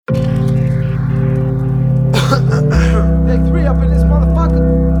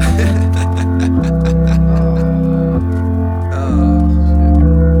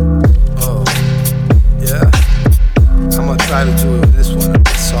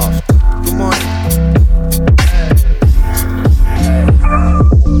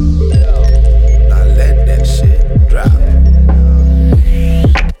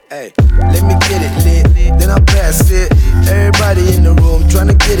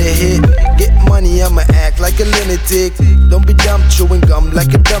tick. Don't be dumb, chewing gum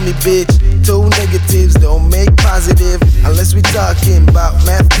like a dummy bitch. Two negatives don't make positive unless we talking about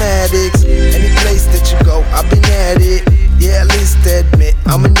mathematics. Any place that you go, I've been at it. Yeah, at least admit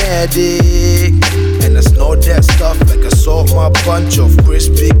I'm an addict. And I snort that stuff like I salt my bunch of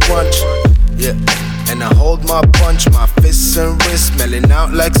crispy crunch. Yeah, and I hold my punch, my fists and wrists smelling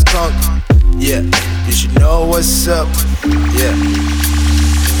out like skunk. Yeah, you should know what's up. Yeah,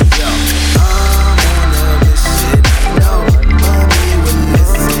 yo, I'm on a mission. No, mommy will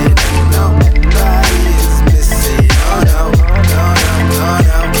listen. No, nobody is missing. Oh no, no, no, no,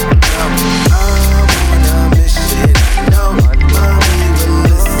 no, no. I'm on a mission. No, mommy will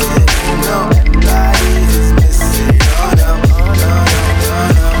listen. No, nobody is missing. Oh no, no, no,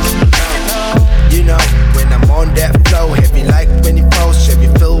 no, no. You know, when I'm on that flow, heavy like 24, Chevy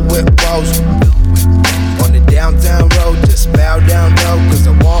filled with woes. On the downtown road, just bow down low, cause I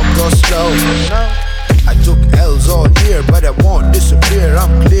won't go slow. I took L's all year, but I won't disappear,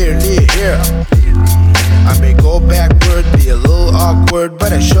 I'm clearly here. I may go backward, be a little awkward,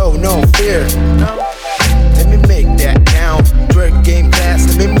 but I show no fear. Let me make that count, twerk game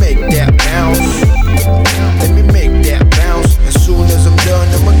fast, let me make that bounce. Let me make that bounce, as soon as I'm done,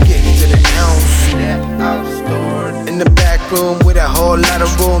 I'ma get to the ounce. In the back room with a whole lot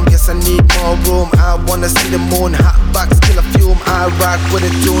of room, guess I need more room. I wanna see the moon, hot box, kill a fume. I rock with a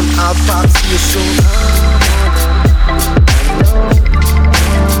tune, I'll pop, see you soon.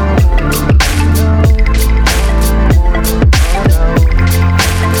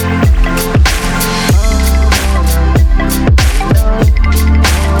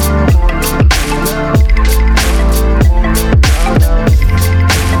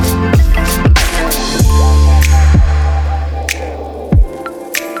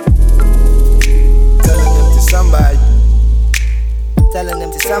 Telling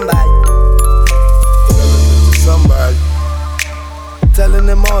them to somebody. Telling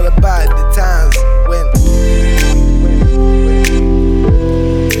them all about the times when